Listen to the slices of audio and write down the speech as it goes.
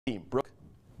team. Brooke.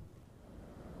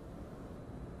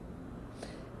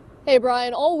 Hey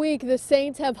Brian, all week the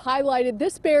Saints have highlighted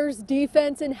this Bears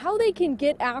defense and how they can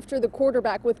get after the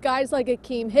quarterback with guys like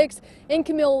Akeem Hicks and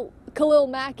Khalil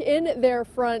Mack in their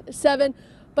front seven.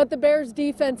 But the Bears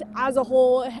defense as a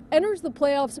whole enters the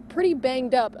playoffs pretty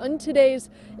banged up. On today's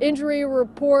injury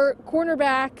report,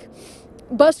 cornerback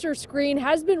Buster Screen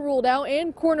has been ruled out,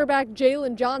 and cornerback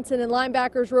Jalen Johnson and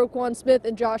linebackers Roquan Smith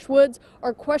and Josh Woods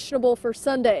are questionable for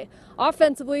Sunday.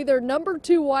 Offensively, their number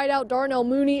 2 wideout Darnell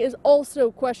Mooney is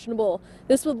also questionable.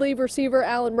 This would leave receiver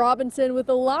Allen Robinson with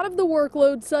a lot of the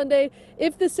workload Sunday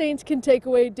if the Saints can take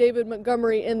away David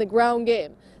Montgomery in the ground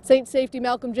game. Saints safety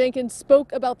Malcolm Jenkins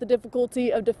spoke about the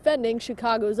difficulty of defending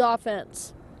Chicago's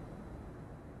offense.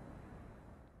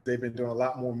 They've been doing a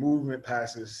lot more movement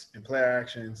passes and play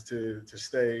actions to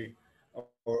stay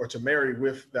or to marry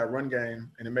with that run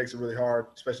game, and it makes it really hard,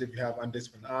 especially if you have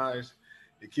undisciplined eyes.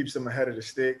 It keeps them ahead of the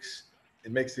sticks.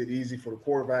 It makes it easy for the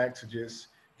quarterback to just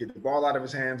get the ball out of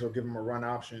his hands or give him a run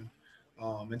option.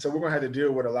 And so we're going to have to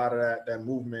deal with a lot of that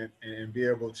movement and be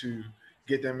able to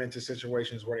get them into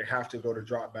situations where they have to go to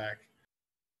drop back.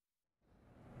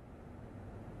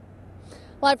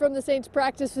 Live from the Saints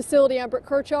practice facility, I'm Brooke.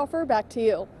 Back to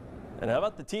you. And how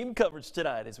about the team coverage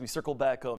tonight as we circle back home?